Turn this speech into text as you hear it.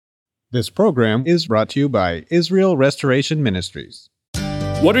This program is brought to you by Israel Restoration Ministries.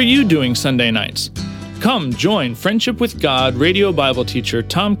 What are you doing Sunday nights? Come join Friendship with God radio Bible teacher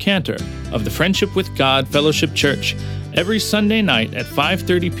Tom Cantor of the Friendship with God Fellowship Church every Sunday night at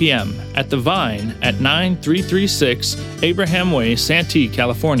 5:30 p.m. at The Vine at 9336 Abraham Way, Santee,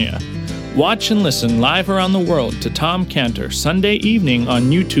 California. Watch and listen live around the world to Tom Cantor Sunday evening on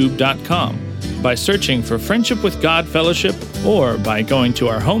YouTube.com by searching for Friendship with God Fellowship or by going to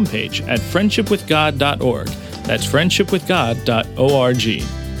our homepage at friendshipwithgod.org. That's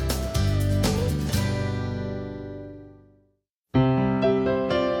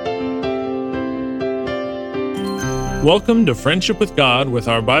Welcome to Friendship with God with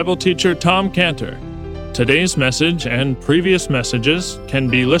our Bible teacher, Tom Cantor. Today's message and previous messages can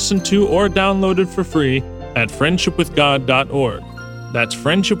be listened to or downloaded for free at friendshipwithgod.org. That's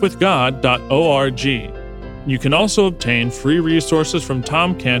friendshipwithgod.org. You can also obtain free resources from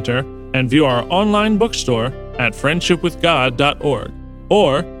Tom Cantor and view our online bookstore at friendshipwithgod.org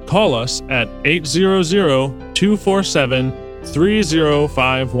or call us at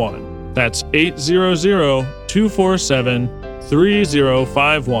 800-247-3051. That's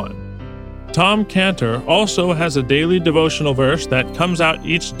 800-247-3051. Tom Cantor also has a daily devotional verse that comes out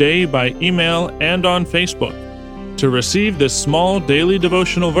each day by email and on Facebook. To receive this small daily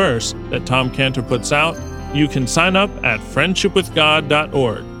devotional verse that Tom Cantor puts out, you can sign up at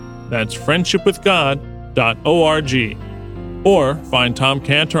friendshipwithgod.org. That's friendshipwithgod.org. Or find Tom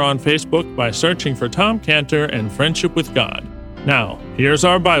Cantor on Facebook by searching for Tom Cantor and Friendship with God. Now, here's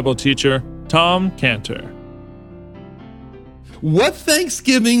our Bible teacher, Tom Cantor. What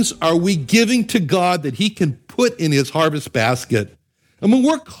thanksgivings are we giving to God that He can put in His harvest basket? I mean,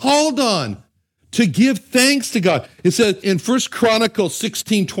 we're called on to give thanks to God. It says in 1 Chronicles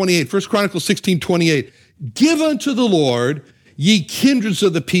 16:28, give unto the Lord, ye kindreds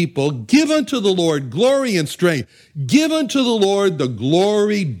of the people, give unto the Lord glory and strength. Give unto the Lord the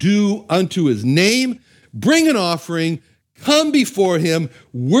glory due unto His name. Bring an offering, come before Him,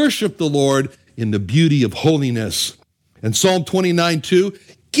 worship the Lord in the beauty of holiness. And Psalm 29:2,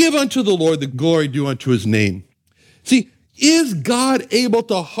 give unto the Lord the glory due unto His name. See, is God able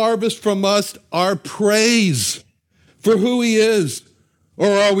to harvest from us our praise for who He is? Or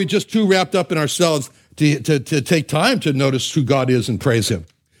are we just too wrapped up in ourselves to take time to notice who God is and praise Him?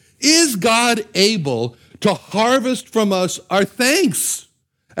 Is God able to harvest from us our thanks?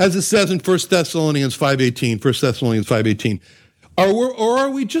 As it says in 1 Thessalonians 5:18. Or are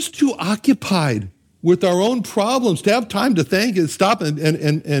we just too occupied with our own problems to have time to thank and stop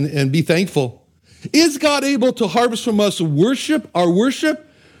and be thankful? Is God able to harvest from us our worship?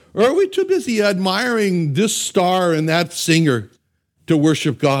 Or are we too busy admiring this star and that singer to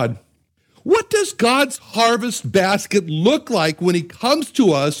worship God? What does God's harvest basket look like when He comes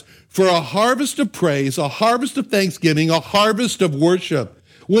to us for a harvest of praise, a harvest of thanksgiving, a harvest of worship?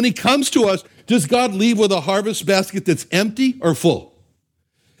 When He comes to us, does God leave with a harvest basket that's empty or full?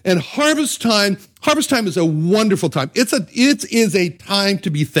 And harvest time is a wonderful time. It is a time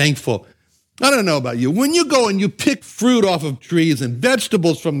to be thankful. I don't know about you. When you go and you pick fruit off of trees and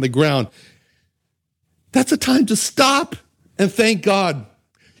vegetables from the ground, that's a time to stop and thank God.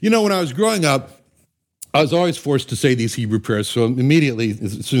 You know, when I was growing up, I was always forced to say these Hebrew prayers, so immediately,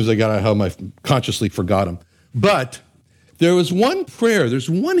 as soon as I got out of home, I consciously forgot them. But there's one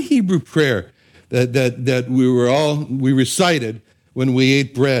Hebrew prayer that we recited when we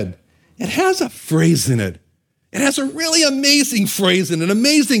ate bread. It has a phrase in it. It has a really amazing phrase and an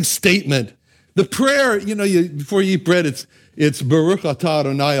amazing statement. The prayer, before you eat bread, it's Baruch atah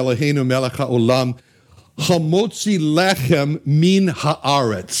Adonai Eloheinu melech haolam hamotzi lechem min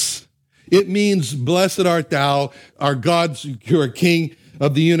haaretz. It means, blessed art thou, our God, you are King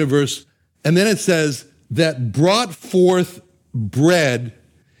of the universe. And then it says, that brought forth bread.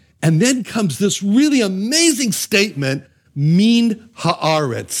 And then comes this really amazing statement, min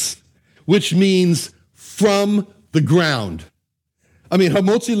haaretz, which means from the ground. I mean,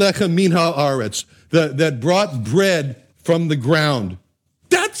 hamotzi lechem min haaretz, that brought bread from the ground.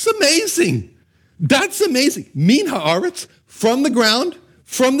 That's amazing. That's amazing. Min haaretz, from the ground,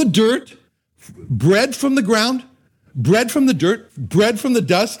 from the dirt, bread from the ground, bread from the dirt, bread from the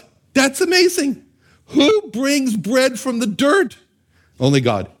dust. That's amazing. Who brings bread from the dirt? Only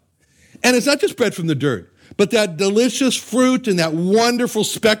God. And it's not just bread from the dirt, but that delicious fruit and that wonderful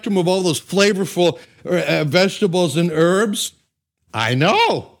spectrum of all those flavorful vegetables and herbs. I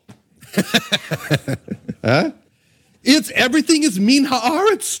know. Huh? Everything is min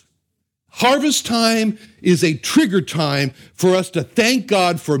haaretz. Harvest time is a trigger time for us to thank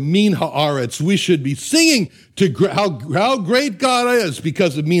God for Min Haaretz. We should be singing to how great God is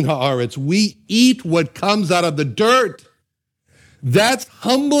because of Min Haaretz. We eat what comes out of the dirt. That's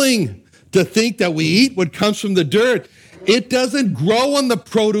humbling to think that we eat what comes from the dirt. It doesn't grow on the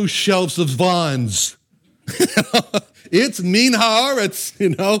produce shelves of Vons. It's Min Haaretz,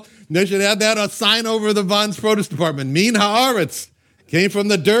 They should have that a sign over the Vons produce department. Min Haaretz came from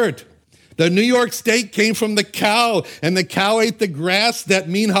the dirt. The New York steak came from the cow, and the cow ate the grass. That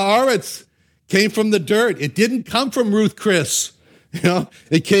Min Haaretz came from the dirt. It didn't come from Ruth Chris.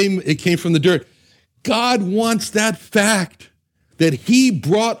 It came from the dirt. God wants that fact that he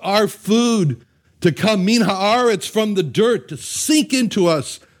brought our food to come Min Haaretz from the dirt, to sink into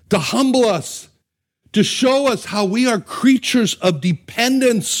us, to humble us, to show us how we are creatures of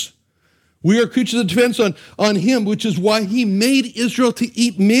dependence. We are creatures of dependence on him, which is why he made Israel to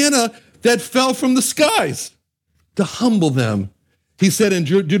eat manna that fell from the skies, to humble them. He said in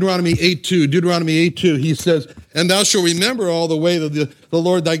Deuteronomy 8:2, he says, and thou shalt remember all the way that the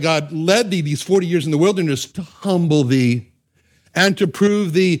Lord thy God led thee these 40 years in the wilderness to humble thee and to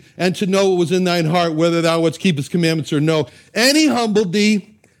prove thee and to know what was in thine heart, whether thou wouldst keep his commandments or no. And he humbled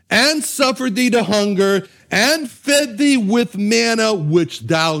thee and suffered thee to hunger and fed thee with manna which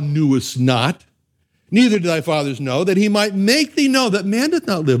thou knewest not, neither did thy fathers know, that he might make thee know that man doth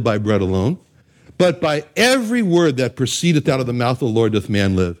not live by bread alone, but by every word that proceedeth out of the mouth of the Lord doth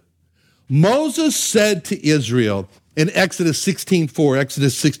man live. Moses said to Israel in Exodus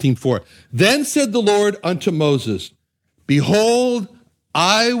 16:4, then said the Lord unto Moses, behold,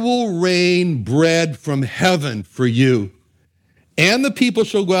 I will rain bread from heaven for you, and the people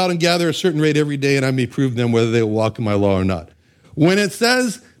shall go out and gather a certain rate every day, and I may prove them whether they will walk in my law or not. When it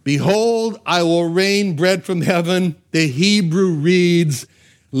says, behold, I will rain bread from heaven, the Hebrew reads,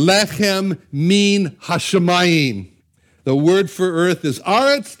 lechem min hashamayim. The word for earth is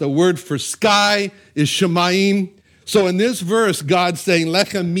aretz, the word for sky is shamayim. So in this verse, God's saying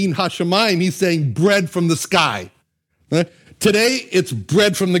lechem min hashamayim, he's saying bread from the sky. Today, it's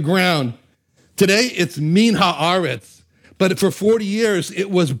bread from the ground. Today, it's min haaretz. But for 40 years, it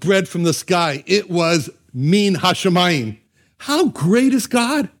was bread from the sky. It was min hashamayim. How great is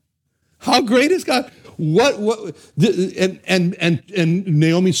God? How great is God? And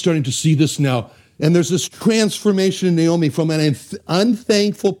Naomi's starting to see this now. And there's this transformation in Naomi from an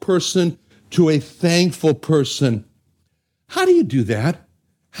unthankful person to a thankful person. How do you do that?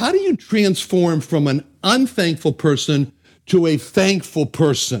 How do you transform from an unthankful person to a thankful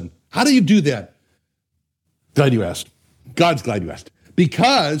person? How do you do that? Glad you asked. God's glad you asked.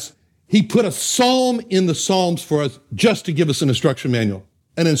 Because he put a psalm in the Psalms for us just to give us an instruction manual.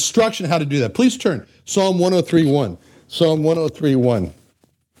 An instruction how to do that. Please turn. Psalm 103:1. Psalm 103:1.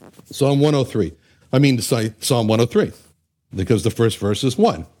 Psalm 103. I mean to say Psalm 103 because the first verse is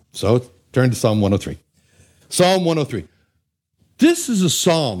 1. So turn to Psalm 103. Psalm 103. This is a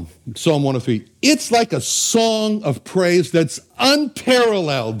psalm, Psalm 103. It's like a song of praise that's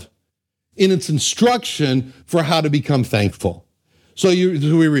unparalleled in its instruction for how to become thankful. So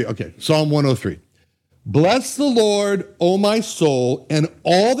we read, okay, Psalm 103. Bless the Lord, O my soul, and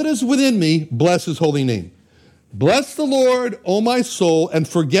all that is within me, bless his holy name. Bless the Lord, O my soul, and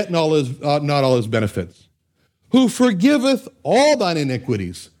forget not all his benefits. Who forgiveth all thine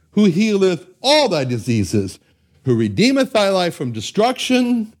iniquities, who healeth all thy diseases, who redeemeth thy life from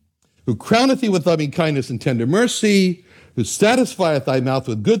destruction, who crowneth thee with loving kindness and tender mercy, who satisfieth thy mouth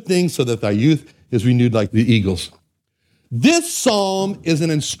with good things, so that thy youth is renewed like the eagles. This psalm is an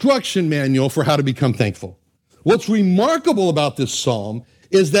instruction manual for how to become thankful. What's remarkable about this psalm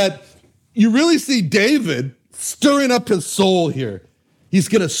is that you really see David stirring up his soul here. He's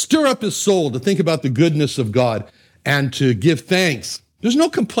going to stir up his soul to think about the goodness of God and to give thanks. There's no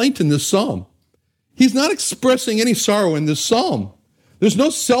complaint in this psalm. He's not expressing any sorrow in this psalm. There's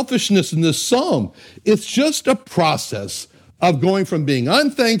no selfishness in this psalm. It's just a process of going from being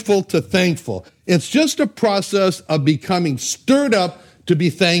unthankful to thankful. It's just a process of becoming stirred up to be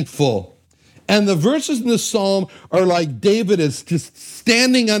thankful. And the verses in this psalm are like David is just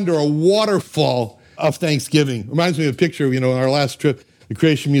standing under a waterfall of thanksgiving. Reminds me of a picture, on our last trip, the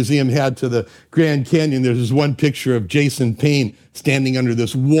Creation Museum had to the Grand Canyon. There's this one picture of Jason Payne standing under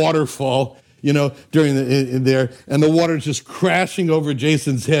this waterfall, during there, and the water's just crashing over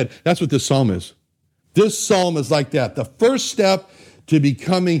Jason's head. That's what this psalm is. This psalm is like that. The first step to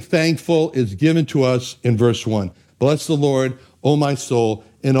becoming thankful is given to us in verse 1. Bless the Lord, O my soul,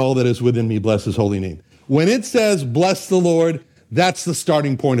 and all that is within me, bless his holy name. When it says, bless the Lord, that's the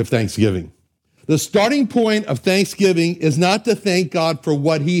starting point of thanksgiving. The starting point of thanksgiving is not to thank God for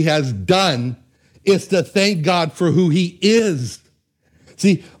what he has done. It's to thank God for who he is.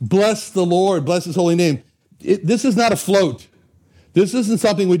 See, bless the Lord, bless his holy name. This is not a float. This isn't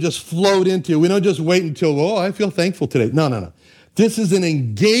something we just float into. We don't just wait until, I feel thankful today. No. This is an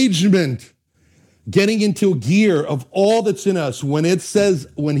engagement, getting into a gear of all that's in us. When he says,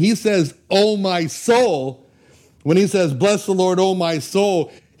 oh my soul, when he says, bless the Lord, oh my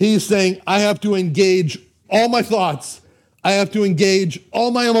soul, he's saying, I have to engage all my thoughts. I have to engage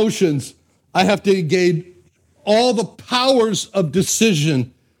all my emotions. I have to engage all the powers of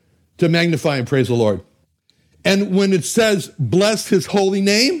decision to magnify and praise the Lord. And when it says, bless his holy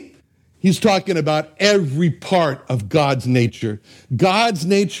name, he's talking about every part of God's nature. God's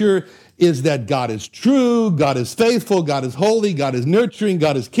nature is that God is true, God is faithful, God is holy, God is nurturing,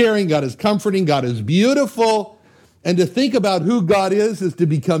 God is caring, God is comforting, God is beautiful. And to think about who God is to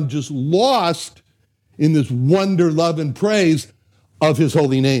become just lost in this wonder, love, and praise of his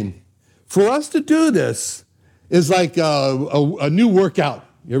holy name. For us to do this is like a new workout.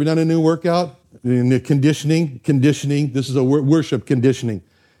 You ever done a new workout? In the conditioning. This is a worship conditioning.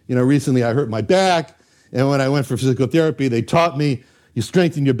 Recently I hurt my back, and when I went for physical therapy, they taught me you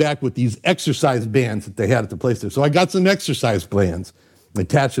strengthen your back with these exercise bands that they had at the place there. So I got some exercise bands. I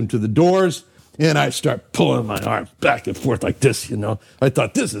attached them to the doors, and I start pulling my arms back and forth like this, I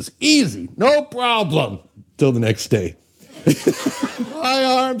thought, this is easy, no problem, till the next day. My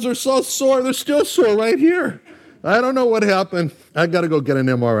arms are so sore. They're still sore right here. I don't know what happened. I got to go get an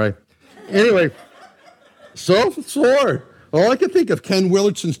MRI. Anyway, so sore. All I could think of, Ken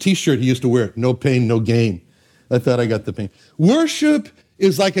Willison's t-shirt he used to wear, no pain, no gain. I thought I got the pain. Worship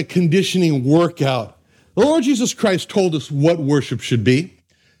is like a conditioning workout. The Lord Jesus Christ told us what worship should be.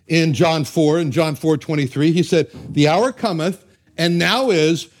 In John 4:23, he said, the hour cometh, and now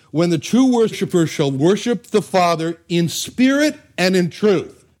is, when the true worshiper shall worship the Father in spirit and in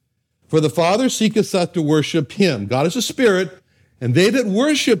truth. For the Father seeketh us to worship him. God is a spirit, and they that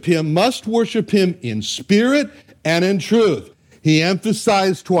worship him must worship him in spirit and in truth. He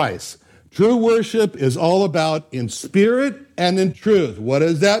emphasized twice. True worship is all about in spirit and in truth. What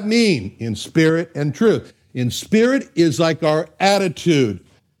does that mean? In spirit and truth. In spirit is like our attitude.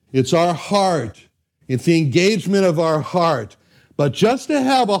 It's our heart. It's the engagement of our heart. But just to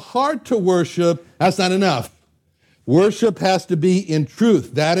have a heart to worship, that's not enough. Worship has to be in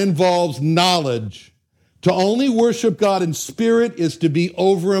truth. That involves knowledge. To only worship God in spirit is to be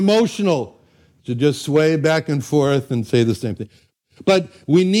over-emotional, to just sway back and forth and say the same thing. But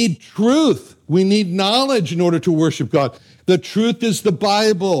we need truth. We need knowledge in order to worship God. The truth is the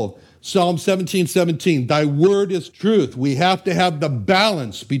Bible. Psalm 17:17, thy word is truth. We have to have the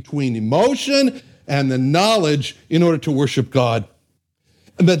balance between emotion and the knowledge in order to worship God.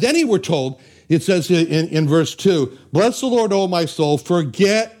 But then we're told, it says in verse 2, bless the Lord, O my soul,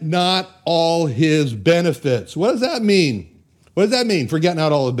 forget not all his benefits. What does that mean? What does that mean, forget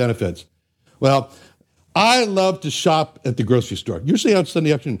not all his benefits? Well, I love to shop at the grocery store. Usually on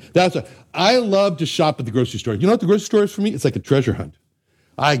Sunday afternoon. I love to shop at the grocery store. You know what the grocery store is for me? It's like a treasure hunt.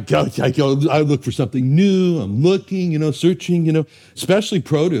 I look for something new. I'm looking, searching, especially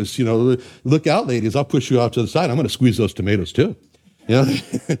produce. Look out, ladies. I'll push you out to the side. I'm going to squeeze those tomatoes too. It's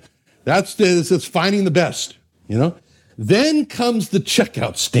finding the best. Then comes the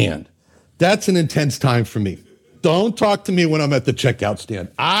checkout stand. That's an intense time for me. Don't talk to me when I'm at the checkout stand.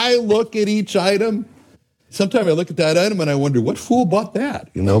 I look at each item. Sometimes I look at that item and I wonder, what fool bought that?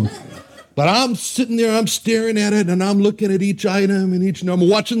 But I'm sitting there, I'm staring at it, and I'm looking at each item and I'm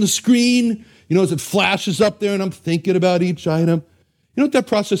watching the screen, as it flashes up there, and I'm thinking about each item. You know what that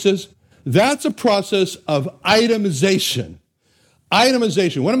process is? That's a process of itemization.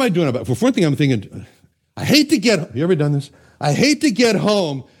 Itemization. What am I doing about it? For one thing, I'm thinking, I hate to get home. You ever done this? I hate to get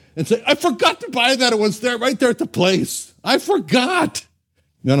home and say, I forgot to buy that. It was there, right there at the place. I forgot.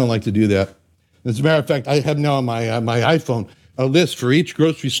 I don't like to do that. As a matter of fact, I have now on my iPhone a list for each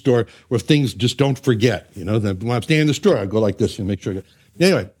grocery store where things just don't forget. When I'm staying in the store, I go like this and make sure.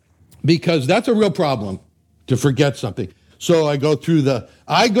 Anyway, because that's a real problem to forget something. So I go through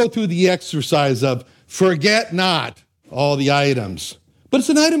the exercise of forget not all the items. But it's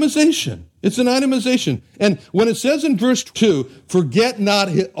an itemization. It's an itemization. And when it says in verse 2, forget not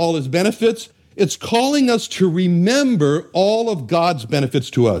all his benefits, it's calling us to remember all of God's benefits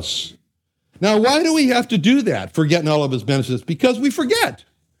to us. Now, why do we have to do that, forgetting all of his benefits? Because we forget.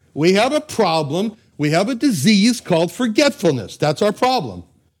 We have a problem. We have a disease called forgetfulness. That's our problem.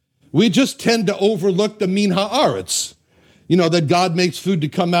 We just tend to overlook the min haaretz, that God makes food to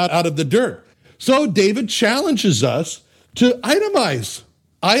come out of the dirt. So David challenges us to itemize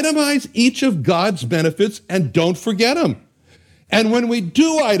Itemize each of God's benefits and don't forget them. And when we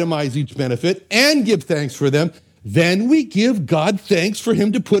do itemize each benefit and give thanks for them, then we give God thanks for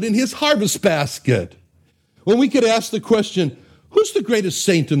him to put in his harvest basket. When we could ask the question, who's the greatest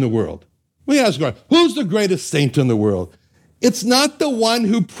saint in the world? We ask God, who's the greatest saint in the world? It's not the one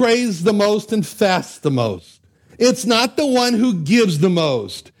who prays the most and fasts the most. It's not the one who gives the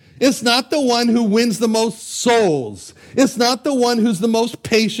most. It's not the one who wins the most souls. It's not the one who's the most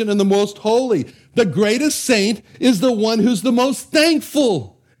patient and the most holy. The greatest saint is the one who's the most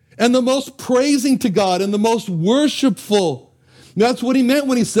thankful and the most praising to God and the most worshipful. That's what he meant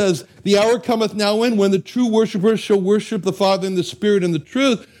when he says, the hour cometh now in when the true worshipers shall worship the Father in the Spirit and the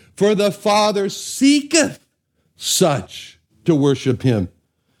truth, for the Father seeketh such to worship him.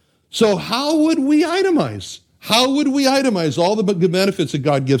 So how would we itemize? How would we itemize all the good benefits that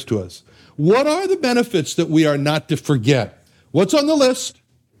God gives to us? What are the benefits that we are not to forget? What's on the list?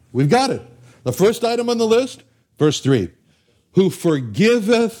 We've got it. The first item on the list, verse 3, who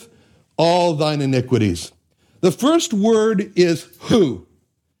forgiveth all thine iniquities. The first word is who.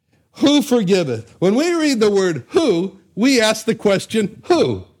 Who forgiveth? When we read the word who, we ask the question,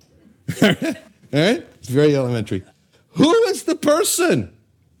 who? All right? It's very elementary. Who is the person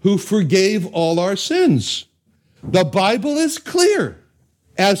who forgave all our sins? The Bible is clear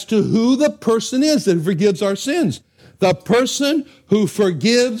as to who the person is that forgives our sins. The person who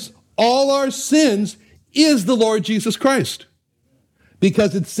forgives all our sins is the Lord Jesus Christ.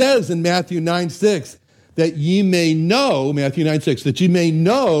 Because it says in Matthew 9:6 that ye may know, Matthew 9:6, that ye may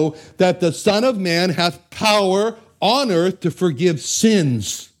know that the Son of Man hath power on earth to forgive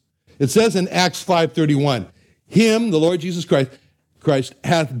sins. It says in Acts 5:31, him, the Lord Jesus Christ,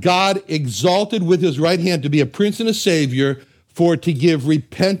 hath God exalted with his right hand to be a prince and a savior, for to give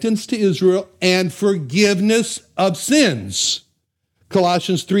repentance to Israel and forgiveness of sins.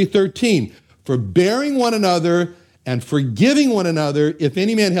 Colossians 3:13, forbearing one another and forgiving one another, if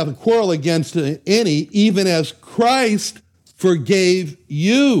any man hath a quarrel against any, even as Christ forgave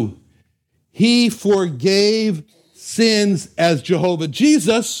you. He forgave sins as Jehovah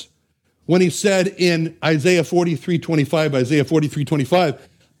Jesus when he said in Isaiah 43:25,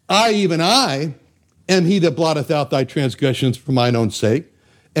 I, even I, am he that blotteth out thy transgressions for mine own sake,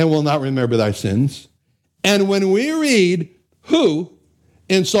 and will not remember thy sins. And when we read who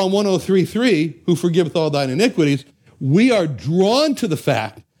in Psalm 103:3, who forgiveth all thine iniquities, we are drawn to the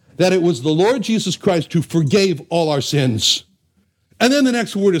fact that it was the Lord Jesus Christ who forgave all our sins. And then the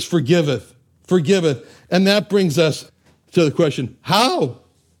next word is forgiveth. And that brings us to the question, how?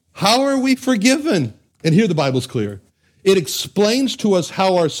 How are we forgiven? And here the Bible's clear. It explains to us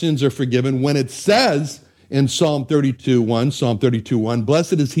how our sins are forgiven when it says in Psalm 32:1,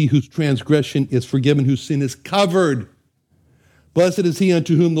 blessed is he whose transgression is forgiven, whose sin is covered. Blessed is he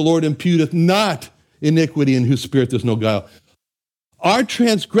unto whom the Lord imputeth not iniquity, in whose spirit there's no guile. Our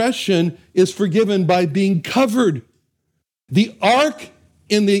transgression is forgiven by being covered. The ark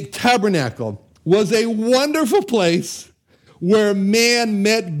in the tabernacle was a wonderful place where man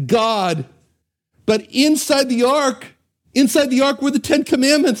met God. But inside the ark were the Ten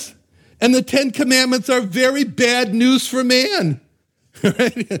Commandments. And the Ten Commandments are very bad news for man.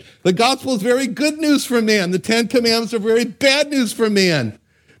 Right? The gospel is very good news for man. The Ten Commandments are very bad news for man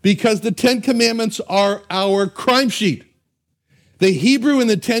because the Ten Commandments are our crime sheet. The Hebrew in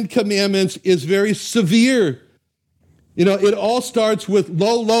the Ten Commandments is very severe. You know, it all starts with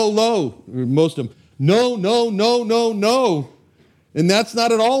lo, most of them. No. And that's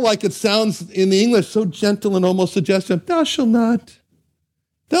not at all like it sounds in the English, so gentle and almost suggestive. Thou shalt not.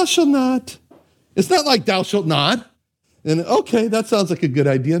 Thou shalt not. It's not like thou shalt not. And okay, that sounds like a good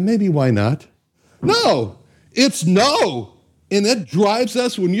idea. Maybe why not? No, it's no. And that drives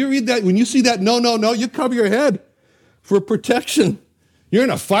us, when you read that, when you see that no, you cover your head for protection. You're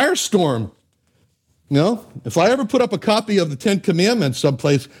in a firestorm. You know, if I ever put up a copy of the Ten Commandments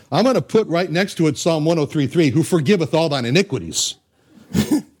someplace, I'm going to put right next to it Psalm 103:3, who forgiveth all thine iniquities.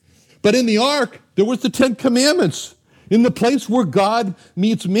 But in the ark, there was the Ten Commandments. In the place where God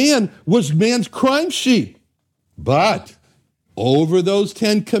meets man was man's crime sheet. But over those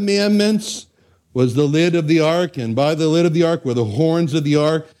Ten Commandments was the lid of the ark, and by the lid of the ark were the horns of the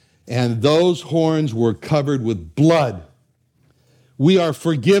ark, and those horns were covered with blood. We are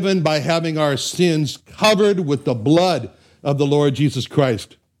forgiven by having our sins covered with the blood of the Lord Jesus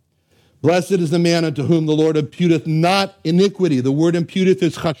Christ. Blessed is the man unto whom the Lord imputeth not iniquity. The word imputeth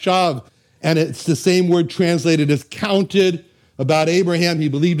is chashav, and it's the same word translated as counted. About Abraham, he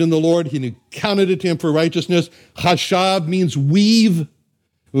believed in the Lord, he counted it to him for righteousness. Chashav means weave.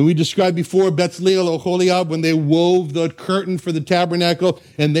 When we described before Betzalel Oholiab, when they wove the curtain for the tabernacle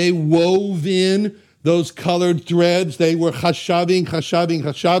and they wove in those colored threads, they were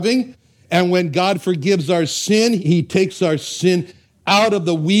chashaving. And when God forgives our sin, he takes our sin out of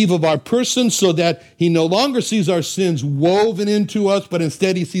the weave of our person so that he no longer sees our sins woven into us, but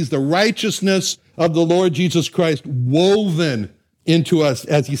instead he sees the righteousness of the Lord Jesus Christ woven into us,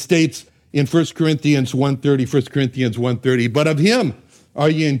 as he states in 1 Corinthians 1:30, but of him are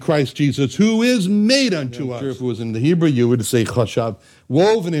ye in Christ Jesus, who is made unto us. If it was in the Hebrew, you would say chashav,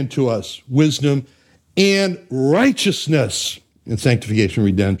 woven into us, wisdom and righteousness and sanctification,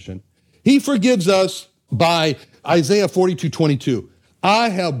 redemption. He forgives us by Isaiah 42:22. I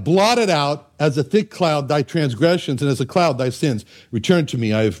have blotted out as a thick cloud thy transgressions, and as a cloud thy sins. Return to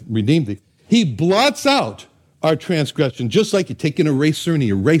me, I have redeemed thee. He blots out our transgression, just like you take an eraser and he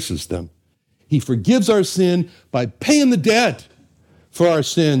erases them. He forgives our sin by paying the debt for our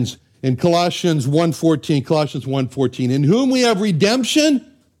sins in Colossians 1:14, in whom we have redemption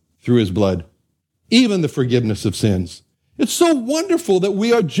through his blood, even the forgiveness of sins. It's so wonderful that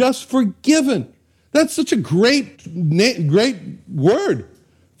we are just forgiven. That's such a great word,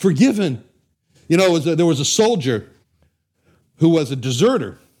 forgiven. You know, there was a soldier who was a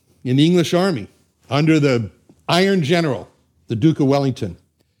deserter in the English army under the Iron General, the Duke of Wellington.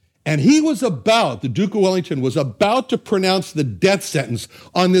 And the Duke of Wellington was about to pronounce the death sentence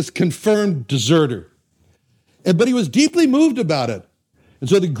on this confirmed deserter. But he was deeply moved about it. And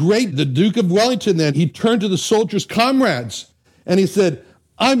so the Duke of Wellington then, he turned to the soldier's comrades and he said,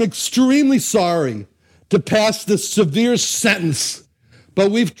 I'm extremely sorry to pass this severe sentence, but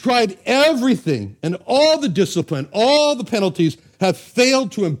we've tried everything and all the discipline, all the penalties have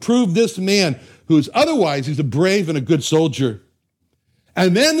failed to improve this man who's otherwise, he's a brave and a good soldier.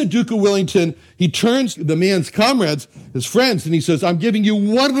 And then the Duke of Wellington, he turns to the man's comrades, his friends, and he says, I'm giving you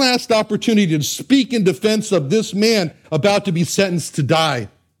one last opportunity to speak in defense of this man about to be sentenced to die.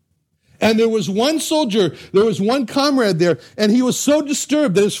 And there was one comrade there, and he was so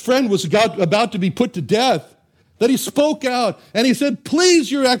disturbed that his friend was about to be put to death that he spoke out, and he said, please,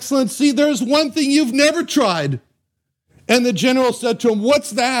 Your Excellency, there's one thing you've never tried. And the general said to him,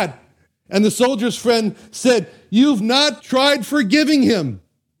 what's that? And the soldier's friend said, you've not tried forgiving him.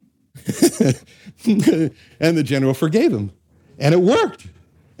 And the general forgave him. And it worked.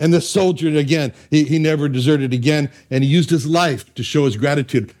 And the soldier, again, he never deserted again. And he used his life to show his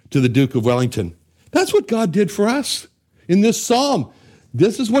gratitude to the Duke of Wellington. That's what God did for us in this psalm.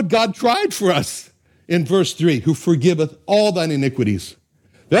 This is what God tried for us in verse 3, who forgiveth all thine iniquities.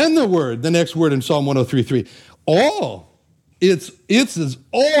 Then the next word in Psalm 103:3, all. It's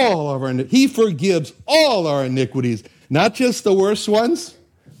all of our, he forgives all our iniquities, not just the worst ones,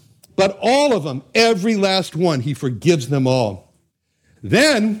 but all of them, every last one, he forgives them all.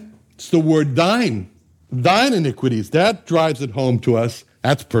 Then it's the word thine iniquities. That drives it home to us.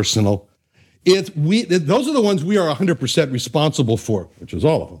 That's personal. Those are the ones we are 100% responsible for, which is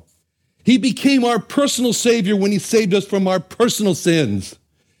all of them. He became our personal Savior when he saved us from our personal sins.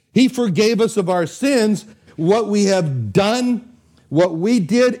 He forgave us of our sins, what we have done, what we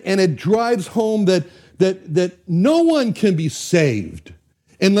did, and it drives home that no one can be saved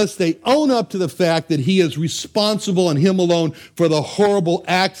unless they own up to the fact that he is responsible and him alone for the horrible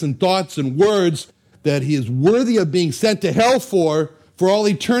acts and thoughts and words that he is worthy of being sent to hell for all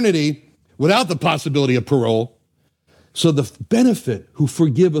eternity without the possibility of parole. So the benefit, who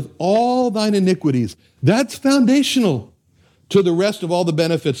forgiveth all thine iniquities, that's foundational to the rest of all the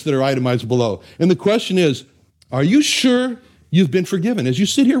benefits that are itemized below. And the question is, are you sure you've been forgiven? As you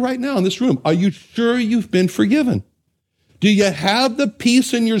sit here right now in this room, are you sure you've been forgiven? Do you have the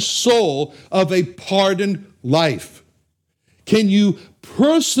peace in your soul of a pardoned life? Can you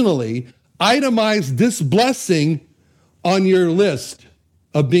personally itemize this blessing on your list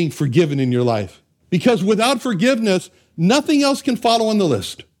of being forgiven in your life? Because without forgiveness, nothing else can follow on the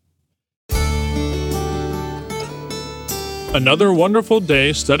list. Another wonderful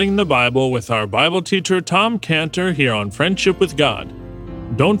day studying the Bible with our Bible teacher Tom Cantor here on Friendship with God.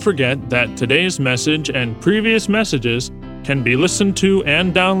 Don't forget that today's message and previous messages can be listened to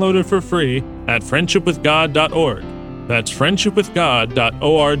and downloaded for free at friendshipwithgod.org. That's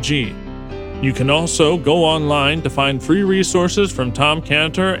friendshipwithgod.org. You can also go online to find free resources from Tom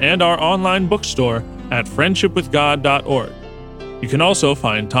Cantor and our online bookstore at friendshipwithgod.org. You can also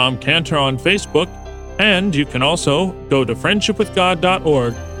find Tom Cantor on Facebook, and you can also go to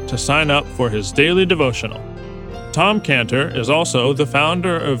friendshipwithgod.org to sign up for his daily devotional. Tom Cantor is also the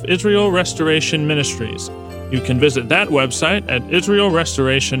founder of Israel Restoration Ministries. You can visit that website at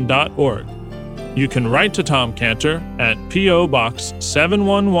israelrestoration.org. You can write to Tom Cantor at P.O. Box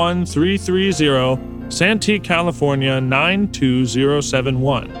 711330, Santee, California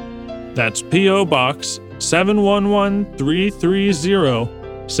 92071. That's P.O. Box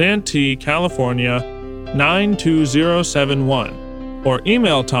 711330, Santee, California 92071. Or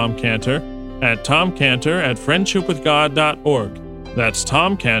email Tom Cantor at tomcantor@friendshipwithgod.org. That's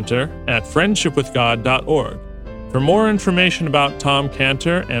tomcantor@friendshipwithgod.org. For more information about Tom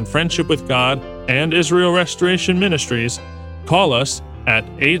Cantor and Friendship with God and Israel Restoration Ministries, call us at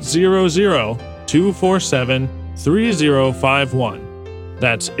 800-247-3051.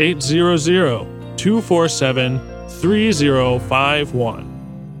 That's 800-247-3051.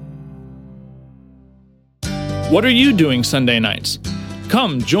 What are you doing Sunday nights?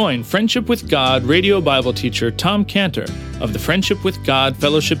 Come join Friendship with God radio Bible teacher Tom Cantor of the Friendship with God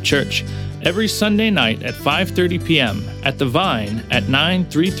Fellowship Church every Sunday night at 5:30 p.m. at The Vine at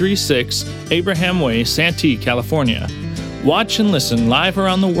 9336 Abraham Way, Santee, California. Watch and listen live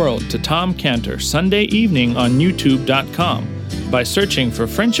around the world to Tom Cantor Sunday evening on YouTube.com by searching for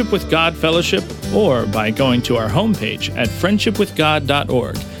Friendship with God Fellowship or by going to our homepage at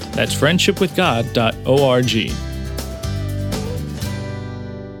friendshipwithgod.org. That's friendshipwithgod.org.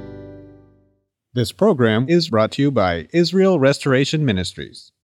 This program is brought to you by Israel Restoration Ministries.